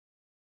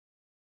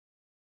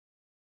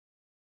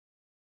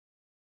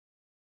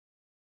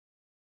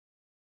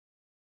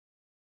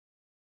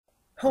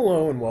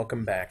Hello and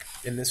welcome back.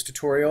 In this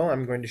tutorial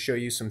I'm going to show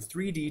you some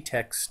 3D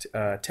text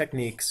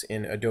techniques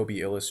in Adobe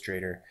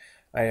Illustrator.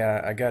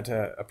 I got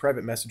a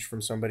private message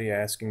from somebody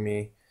asking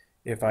me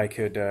if I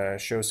could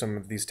show some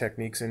of these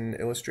techniques in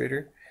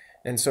Illustrator,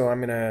 and so I'm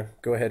going to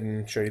go ahead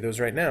and show you those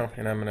right now,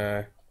 and I'm going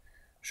to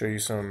show you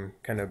some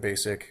kind of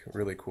basic,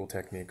 really cool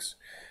techniques.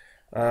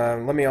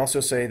 Let me also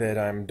say that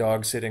I'm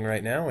dog sitting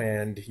right now,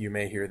 and you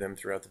may hear them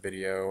throughout the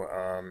video.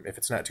 If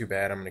it's not too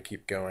bad, I'm going to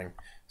keep going.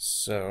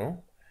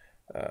 So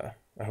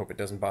I hope it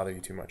doesn't bother you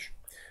too much.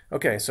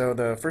 Okay, so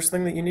the first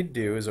thing that you need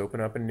to do is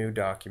open up a new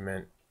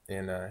document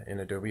in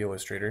Adobe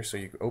Illustrator. So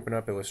you open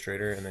up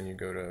Illustrator and then you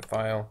go to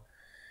File,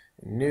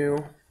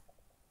 New,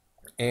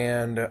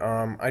 and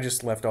I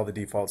just left all the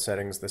default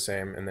settings the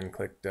same and then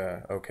clicked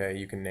OK.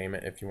 You can name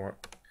it if you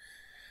want.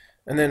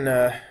 And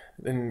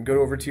then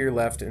go over to your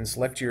left and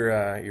select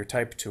your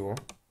type tool,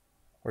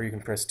 or you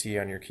can press T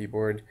on your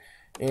keyboard,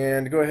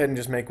 and go ahead and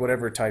just make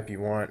whatever type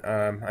you want.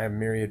 I have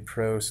Myriad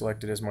Pro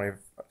selected as my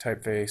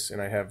typeface,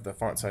 and I have the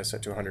font size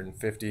set to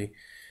 150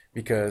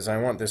 because I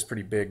want this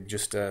pretty big,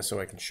 just so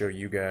I can show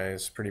you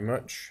guys pretty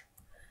much.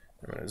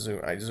 I'm gonna zoom.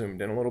 I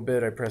zoomed in a little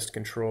bit. I pressed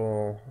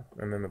Control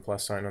and then the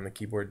plus sign on the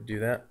keyboard to do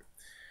that.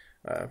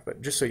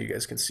 But just so you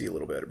guys can see a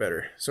little bit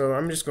better. So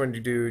I'm just going to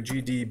do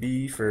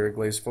GDB for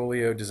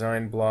Glazefolio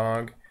Design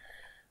Blog.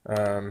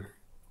 But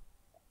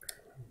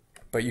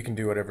you can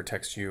do whatever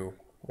text you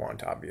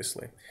want,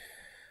 obviously.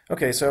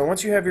 Okay, so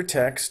once you have your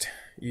text,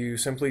 you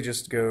simply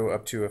just go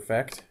up to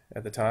Effect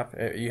at the top.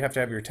 You have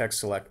to have your text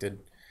selected.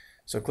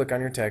 So click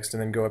on your text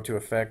and then go up to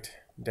Effect,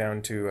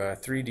 down to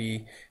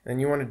 3D, and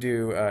you want to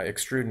do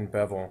Extrude and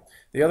Bevel.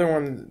 The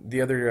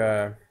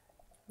other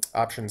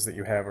options that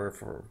you have are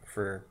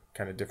for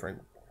kind of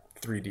different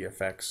 3D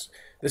effects.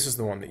 This is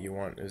the one that you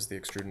want, is the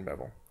Extrude and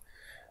Bevel.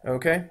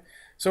 Okay,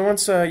 so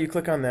once you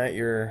click on that,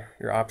 your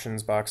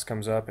options box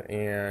comes up,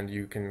 and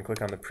you can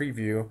click on the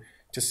preview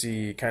to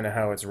see kind of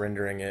how it's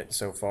rendering it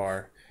so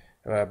far.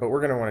 But we're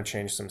going to want to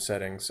change some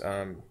settings.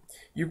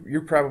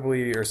 You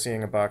probably are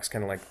seeing a box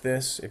kind of like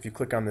this. If you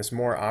click on this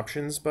More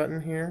Options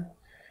button here,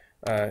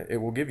 it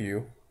will give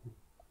you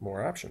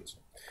more options.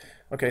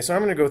 Okay, so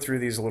I'm going to go through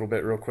these a little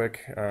bit real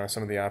quick,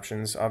 some of the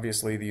options.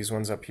 Obviously, these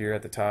ones up here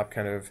at the top,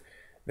 kind of,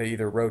 they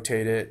either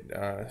rotate it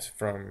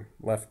from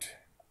left,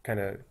 kind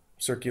of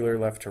circular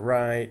left to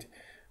right,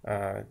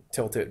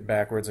 tilt it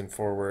backwards and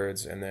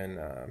forwards, and then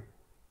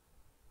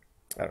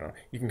I don't know,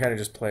 you can kind of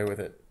just play with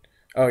it.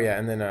 Oh yeah,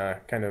 and then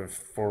kind of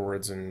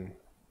forwards and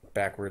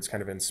backwards,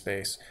 kind of in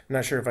space. I'm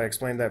not sure if I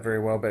explained that very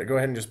well, but go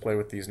ahead and just play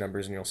with these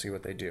numbers and you'll see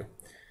what they do.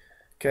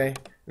 Okay, and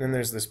then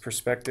there's this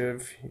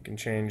perspective. You can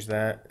change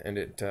that, and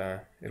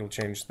it'll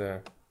change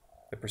the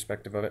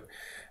perspective of it.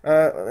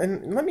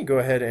 And let me go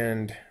ahead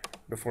and,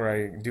 before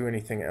I do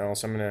anything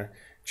else, I'm going to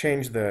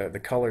change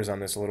the colors on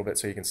this a little bit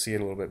so you can see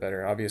it a little bit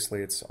better. Obviously,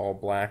 it's all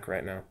black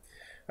right now.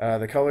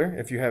 The color,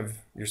 if you have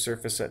your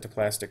surface set to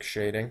plastic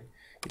shading,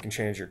 you can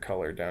change your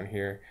color down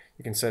here.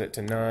 You can set it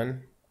to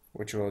none,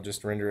 which will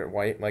just render it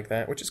white like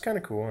that, which is kind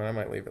of cool, and I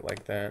might leave it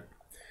like that.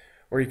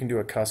 Or you can do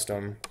a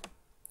custom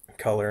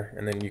color,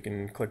 and then you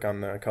can click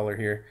on the color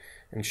here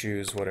and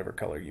choose whatever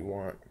color you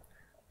want.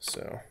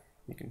 So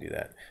you can do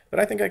that. But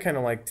I think I kind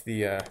of liked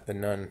the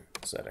none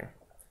setting.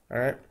 All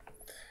right.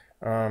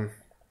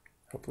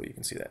 Hopefully you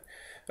can see that.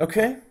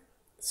 Okay.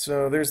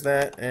 So there's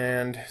that,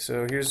 and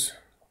so here's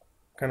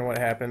kind of what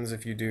happens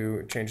if you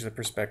do change the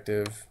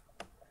perspective.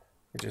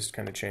 It just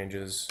kind of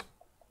changes,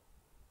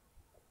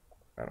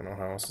 I don't know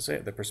how else to say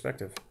it, the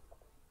perspective.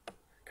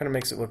 Kind of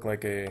makes it look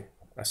like a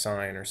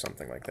sign or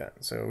something like that.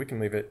 So we can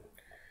leave it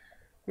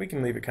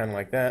kind of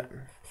like that.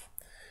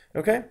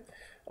 Okay.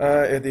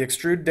 The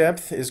extrude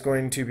depth is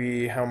going to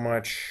be how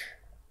much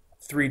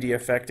 3D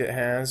effect it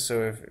has.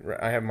 So if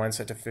I have mine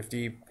set to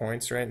 50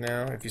 points right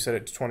now, if you set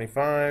it to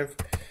 25,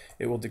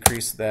 it will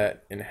decrease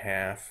that in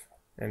half.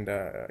 And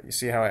you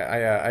see how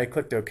I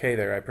clicked OK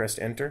there. I pressed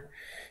Enter.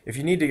 If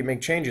you need to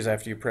make changes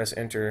after you press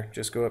Enter,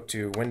 just go up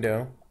to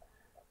Window,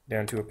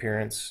 down to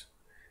Appearance,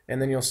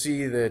 and then you'll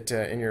see that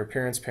in your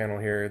Appearance panel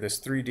here, this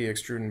 3D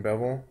Extrude and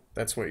Bevel,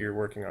 that's what you're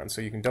working on.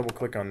 So you can double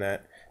click on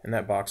that, and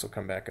that box will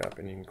come back up,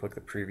 and you can click the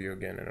preview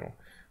again, and it'll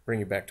bring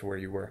you back to where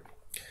you were.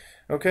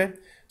 Okay,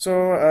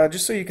 so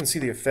just so you can see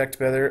the effect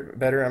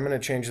better, I'm going to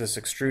change this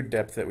extrude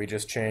depth that we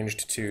just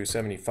changed to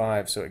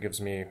 75, so it gives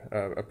me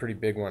a pretty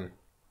big one.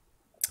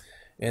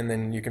 And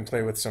then you can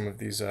play with some of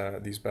these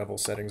bevel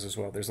settings as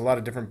well. There's a lot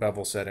of different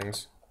bevel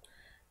settings,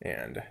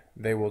 and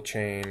they will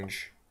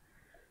change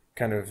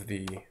kind of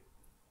the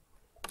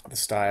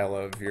style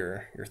of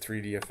your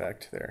 3D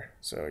effect there.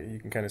 So you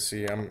can kind of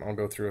see, I'll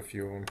go through a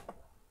few of them,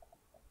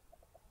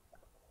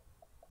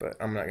 but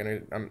I'm not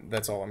gonna.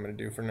 That's all I'm gonna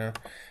do for now,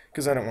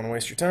 because I don't want to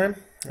waste your time.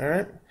 All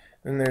right.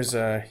 Then there's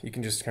you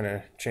can just kind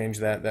of change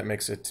that. That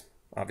makes it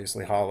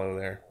obviously hollow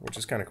there, which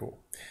is kind of cool.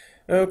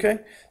 Okay.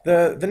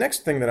 The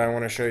next thing that I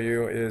want to show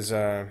you is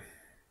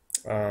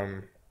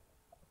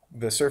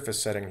the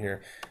surface setting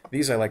here.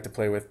 These I like to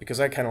play with because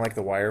I kind of like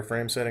the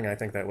wireframe setting. I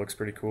think that looks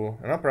pretty cool,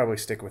 and I'll probably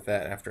stick with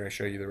that after I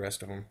show you the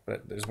rest of them.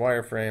 But there's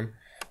wireframe,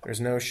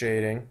 there's no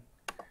shading,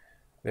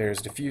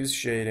 There's diffuse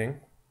shading,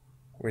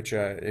 which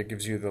it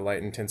gives you the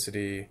light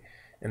intensity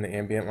and the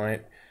ambient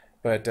light.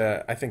 But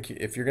I think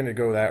if you're going to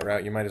go that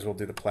route, you might as well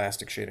do the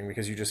plastic shading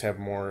because you just have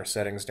more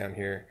settings down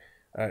here.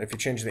 If you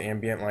change the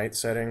ambient light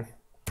setting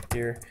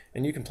here,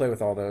 and you can play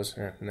with all those,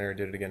 and there I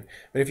did it again.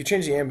 But if you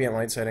change the ambient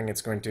light setting,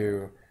 it's going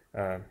to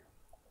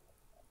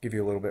give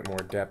you a little bit more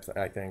depth,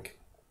 I think.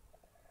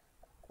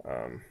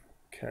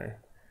 Okay,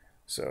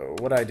 so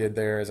what I did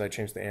there is I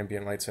changed the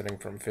ambient light setting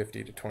from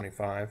 50 to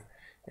 25,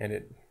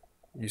 and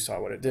you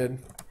saw what it did.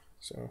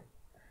 So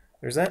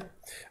there's that.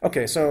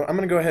 Okay, so I'm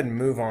going to go ahead and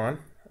move on.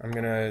 I'm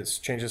going to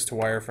change this to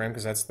wireframe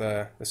because that's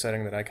the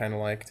setting that I kind of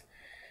liked,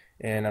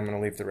 and I'm going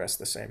to leave the rest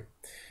the same.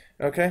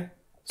 Okay,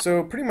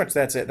 so pretty much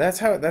that's it. That's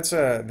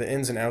the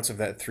ins and outs of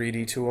that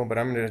 3D tool, but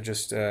I'm going to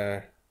just,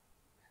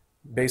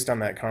 based on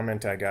that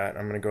comment I got,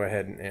 I'm going to go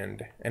ahead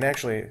and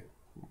actually,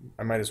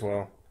 I might as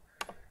well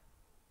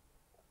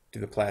do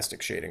the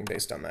plastic shading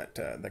based on that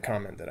the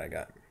comment that I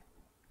got,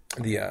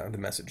 the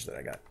message that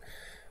I got.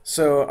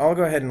 So I'll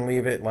go ahead and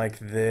leave it like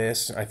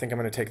this. I think I'm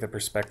going to take the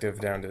perspective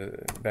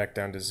back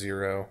down to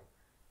 0,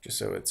 just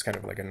so it's kind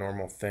of like a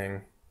normal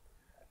thing.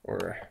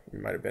 Or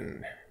it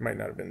might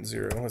not have been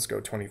 0. Let's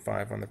go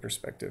 25 on the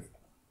perspective.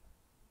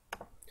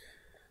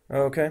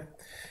 Okay,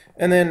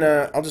 and then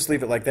I'll just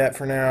leave it like that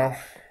for now,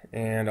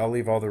 and I'll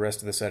leave all the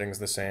rest of the settings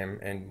the same.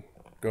 And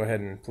go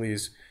ahead and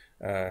please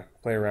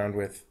play around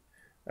with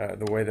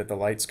the way that the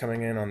light's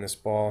coming in on this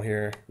ball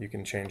here. You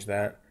can change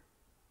that.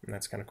 And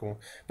that's kind of cool.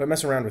 But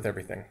mess around with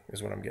everything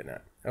is what I'm getting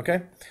at.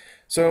 Okay?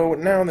 So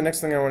now the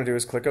next thing I want to do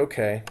is click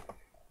OK.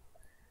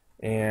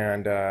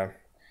 And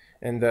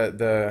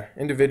the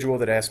individual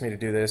that asked me to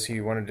do this,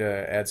 he wanted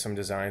to add some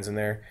designs in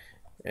there.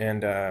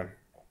 And I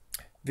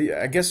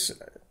guess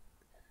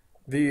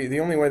the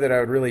only way that I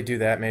would really do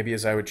that maybe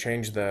is I would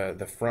change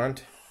the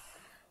front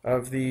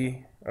of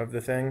the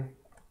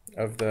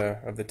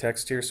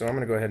text here. So I'm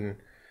going to go ahead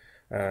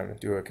and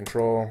do a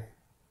Control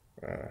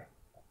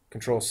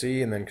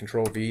C and then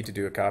Control V to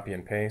do a copy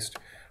and paste,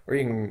 or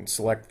you can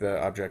select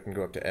the object and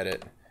go up to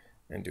Edit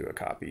and do a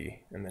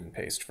copy and then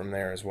paste from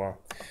there as well.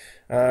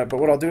 But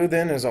what I'll do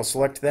then is I'll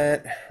select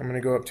that. I'm going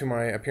to go up to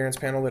my Appearance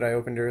panel that I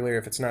opened earlier.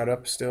 If it's not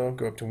up still,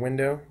 go up to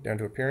Window, down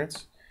to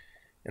Appearance,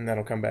 and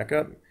that'll come back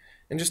up.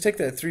 And just take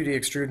that 3D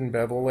Extrude and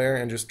Bevel layer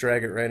and just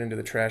drag it right into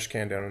the trash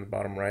can down in the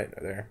bottom right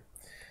there.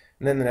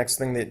 And then the next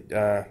thing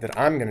that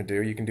I'm going to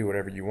do, you can do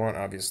whatever you want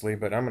obviously,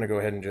 but I'm going to go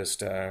ahead and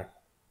just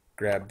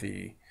grab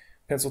the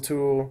pencil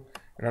tool,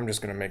 and I'm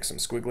just going to make some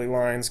squiggly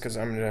lines because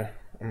I'm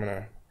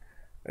gonna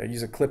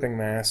use a clipping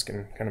mask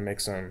and kind of make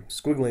some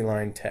squiggly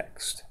line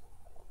text.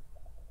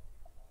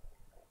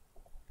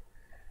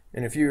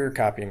 And if you're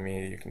copying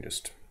me, you can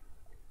just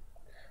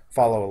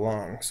follow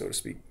along, so to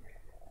speak.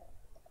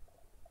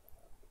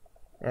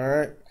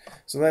 Alright,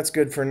 so that's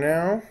good for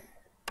now.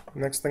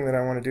 Next thing that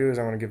I want to do is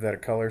I want to give that a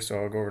color, so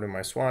I'll go over to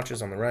my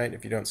swatches on the right.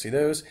 If you don't see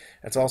those,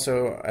 that's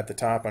also at the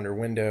top under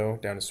Window,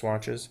 down to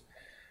Swatches.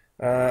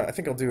 I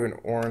think I'll do an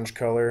orange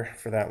color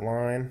for that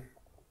line.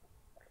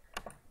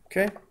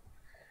 Okay.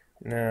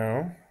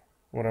 Now,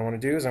 what I want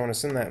to do is I want to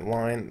send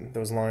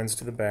those lines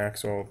to the back.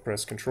 So I'll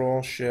press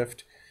Control,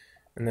 Shift,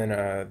 and then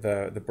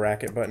the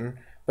bracket button.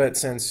 But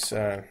since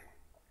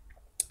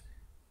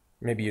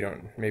maybe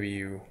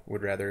you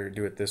would rather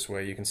do it this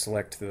way, you can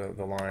select the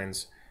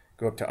lines,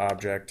 go up to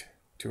Object,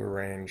 to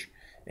Arrange,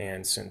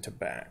 and Send to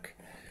Back.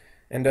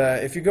 And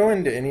if you go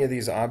into any of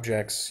these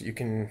objects, you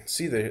can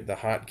see the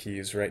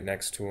hotkeys right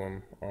next to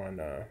them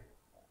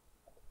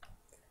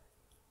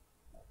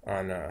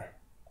on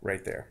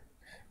right there.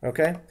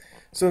 Okay,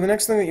 so the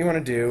next thing that you want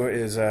to do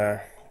is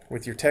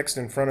with your text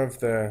in front of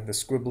the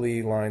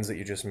squibbly lines that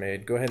you just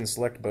made, go ahead and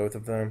select both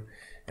of them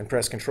and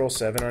press Control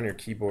 7 on your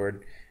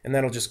keyboard, and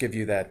that'll just give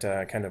you that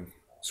kind of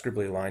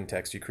scribbly line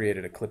text. You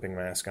created a clipping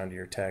mask onto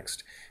your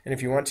text, and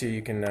if you want to,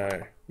 you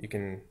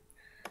can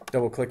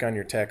double click on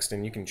your text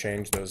and you can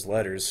change those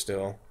letters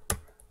still.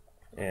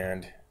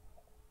 And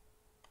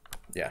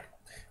yeah,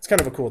 it's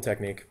kind of a cool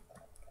technique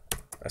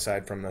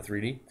aside from the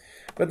 3D.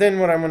 But then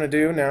what I'm going to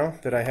do now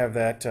that I have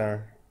that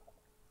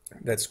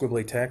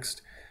squibbly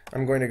text,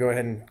 I'm going to go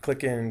ahead and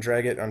click and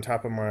drag it on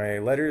top of my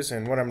letters.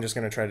 And what I'm just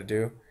going to try to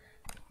do,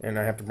 and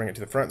I have to bring it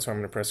to the front, so I'm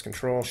going to press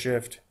Control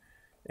Shift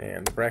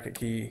and the bracket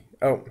key.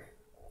 Oh,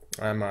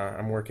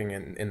 I'm working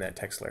in that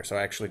text layer, so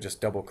I actually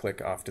just double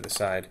click off to the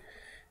side,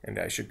 and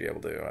I should be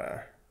able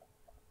to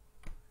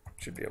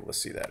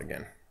see that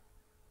again.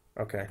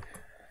 Okay,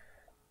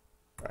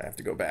 I have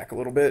to go back a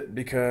little bit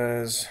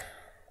because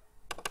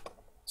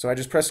so I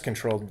just pressed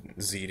Control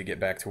Z to get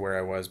back to where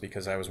I was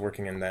because I was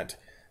working in that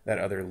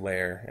other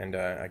layer, and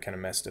I kind of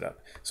messed it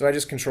up. So I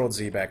just Control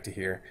Z back to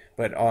here,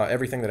 but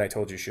everything that I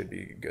told you should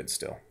be good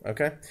still.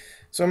 Okay,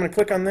 so I'm going to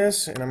click on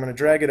this and I'm going to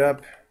drag it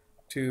up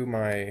to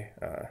my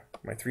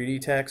my 3D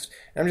text,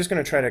 and I'm just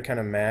going to try to kind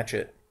of match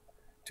it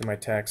to my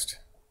text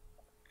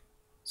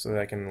so that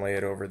I can lay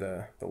it over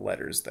the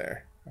letters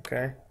there.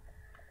 Okay,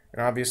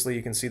 and obviously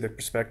you can see the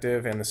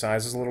perspective and the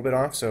size is a little bit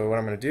off, so what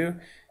I'm going to do,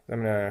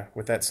 I'm going to,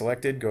 with that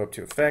selected, go up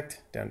to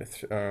Effect, down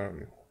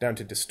to down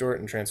to Distort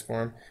and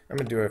Transform. I'm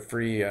going to do a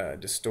free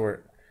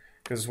Distort,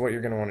 because what you're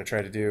going to want to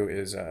try to do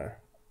is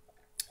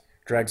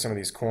drag some of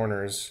these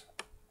corners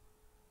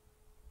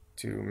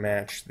to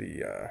match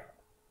the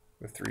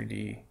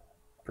 3D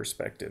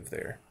perspective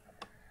there.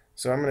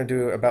 So I'm going to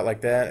do about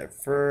like that at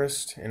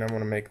first, and I'm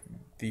going to make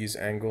these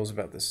angles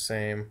about the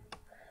same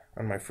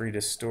on my free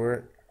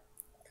Distort,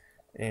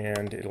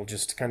 and it'll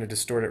just kind of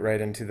distort it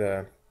right into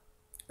the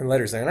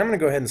letters there. And I'm going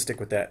to go ahead and stick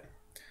with that.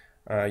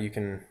 You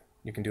can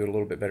do it a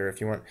little bit better if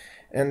you want.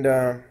 And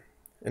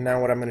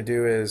now what I'm going to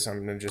do is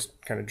I'm going to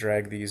just kind of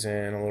drag these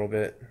in a little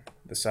bit,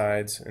 the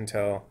sides,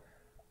 until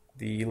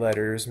the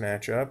letters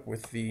match up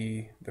with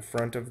the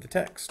front of the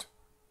text.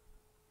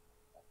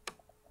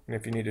 And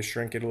if you need to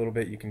shrink it a little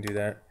bit, you can do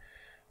that.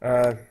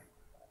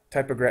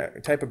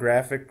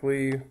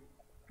 Typographically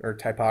or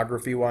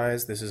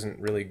typography-wise, this isn't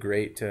really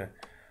great to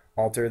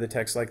alter the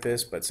text like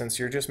this, but since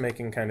you're just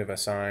making kind of a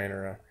sign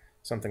or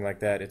something like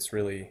that, it's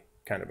really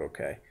kind of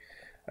okay.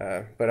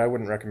 But I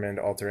wouldn't recommend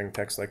altering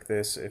text like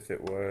this if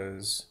it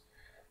was,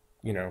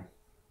 you know,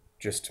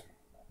 just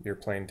your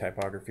plain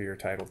typography or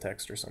title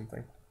text or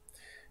something.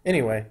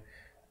 Anyway,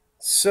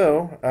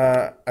 so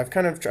I've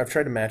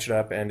tried to match it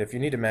up, and if you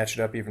need to match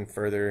it up even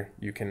further,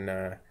 you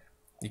can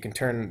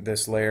turn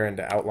this layer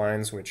into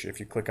outlines, which if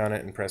you click on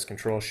it and press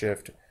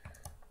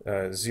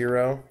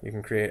Control-Shift-0, you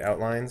can create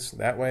outlines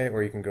that way,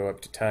 or you can go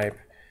up to Type,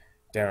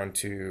 down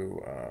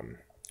to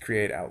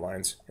Create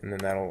Outlines, and then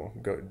that'll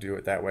go do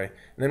it that way.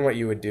 And then what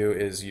you would do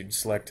is you'd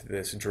select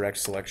this Direct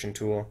Selection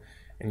tool,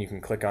 and you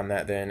can click on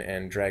that then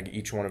and drag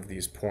each one of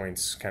these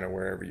points kind of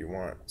wherever you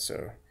want.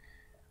 So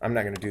I'm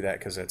not going to do that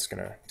because that's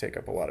going to take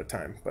up a lot of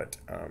time, but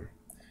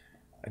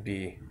I'd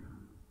be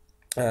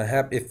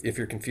happy if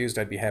you're confused.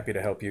 I'd be happy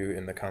to help you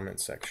in the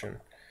comments section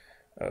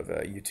of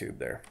YouTube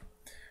there.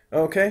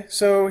 Okay,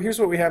 so here's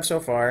what we have so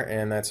far,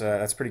 and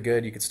that's pretty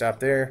good. You could stop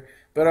there,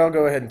 but I'll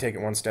go ahead and take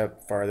it one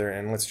step farther,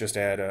 and let's just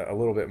add a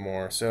little bit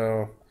more.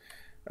 So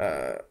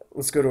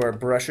let's go to our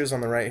brushes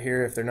on the right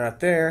here. If they're not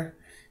there,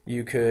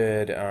 you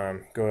could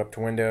go up to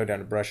Window, down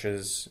to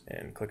Brushes,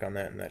 and click on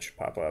that, and that should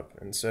pop up.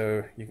 And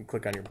so you can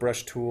click on your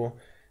brush tool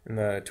in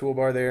the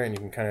toolbar there, and you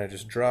can kind of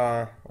just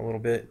draw a little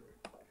bit,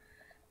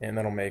 and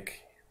that'll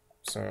make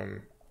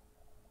some,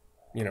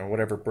 you know,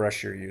 whatever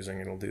brush you're using,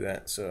 it'll do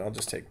that. So I'll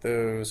just take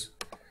those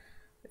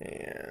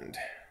and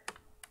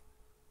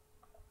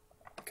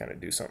kind of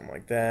do something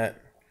like that,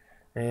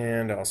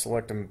 and I'll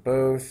select them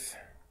both,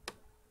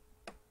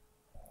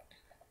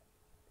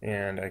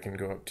 and I can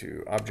go up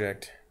to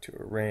Object, to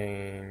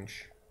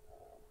Arrange,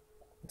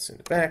 and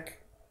send it back.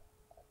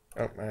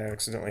 Oh, I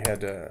accidentally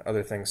had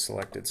other things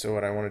selected, so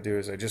what I want to do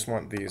is I just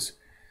want these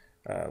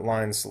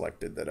lines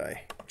selected that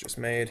I just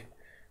made.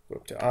 Go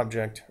up to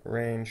Object,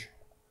 Arrange,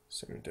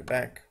 send it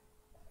back.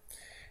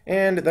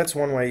 And that's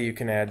one way you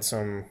can add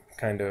some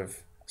kind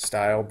of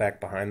style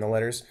back behind the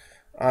letters.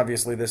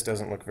 Obviously this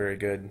doesn't look very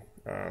good,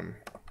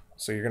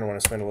 so you're going to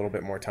want to spend a little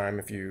bit more time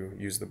if you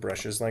use the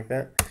brushes like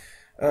that.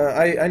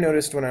 I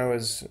noticed when I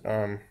was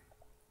kind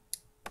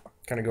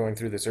of going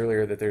through this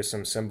earlier that there's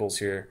some symbols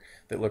here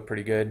that look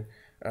pretty good.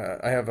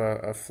 I have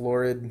a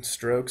florid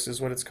strokes is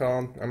what it's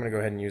called. I'm going to go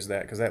ahead and use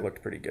that because that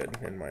looked pretty good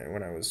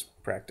when I was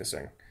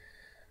practicing.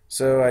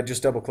 So I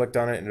just double clicked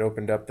on it and it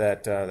opened up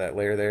that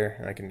layer there,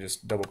 and I can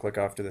just double click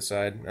off to the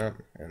side,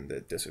 and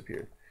it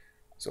disappeared.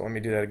 So let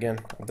me do that again.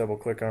 I'll double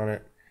click on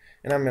it,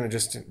 and I'm going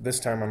to this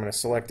time I'm going to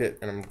select it,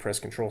 and I'm going to press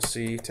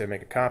Control-C to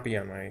make a copy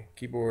on my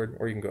keyboard,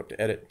 or you can go up to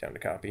Edit, down to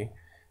Copy,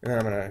 and then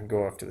I'm going to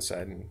go off to the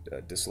side and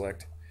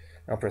deselect.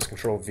 I'll press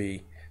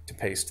Control-V to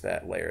paste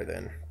that layer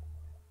then.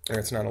 Or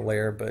it's not a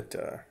layer, but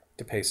to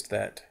paste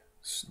that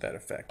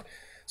effect.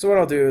 So what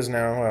I'll do is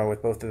now,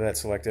 with both of that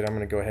selected, I'm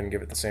going to go ahead and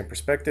give it the same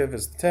perspective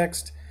as the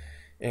text,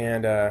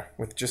 and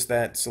with just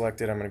that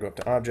selected, I'm going to go up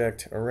to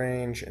Object,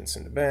 Arrange, and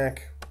send it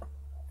back,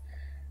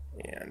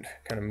 and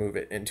kind of move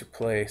it into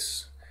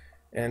place.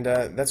 And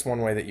that's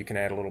one way that you can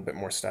add a little bit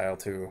more style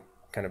to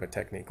kind of a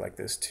technique like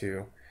this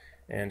too.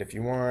 And if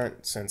you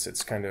want, since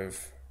it's kind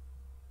of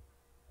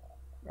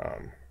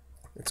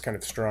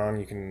strong,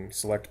 you can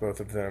select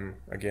both of them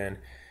again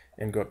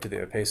and go up to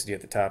the opacity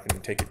at the top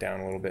and take it down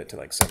a little bit to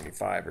like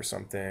 75 or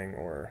something,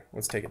 or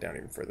let's take it down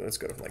even further. Let's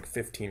go to like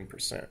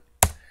 15%,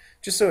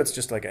 just so it's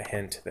just like a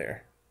hint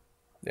there.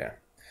 Yeah.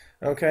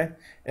 Okay.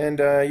 And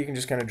you can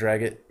just kind of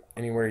drag it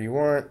anywhere you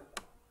want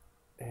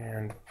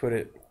and put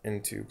it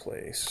into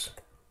place.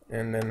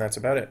 And then that's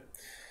about it.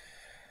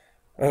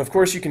 Of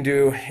course, you can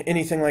do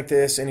anything like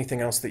this,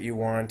 anything else that you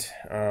want.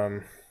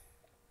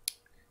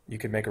 You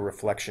could make a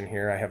reflection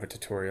here. I have a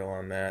tutorial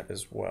on that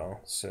as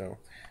well. So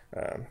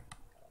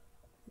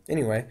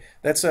anyway,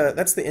 that's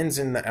the ins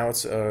and the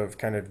outs of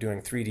kind of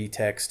doing 3D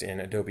text in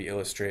Adobe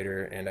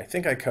Illustrator, and I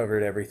think I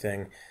covered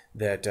everything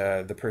that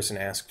the person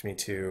asked me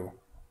to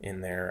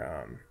in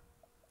their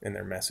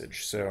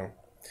message. So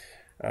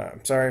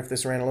I'm sorry if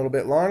this ran a little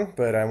bit long,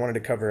 but I wanted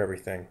to cover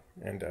everything,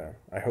 and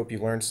I hope you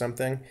learned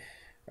something.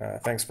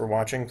 Thanks for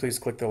watching. Please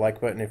click the like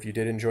button if you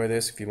did enjoy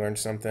this, if you learned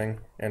something,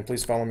 and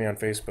please follow me on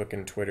Facebook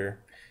and Twitter,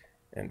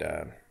 and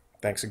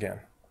thanks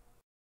again.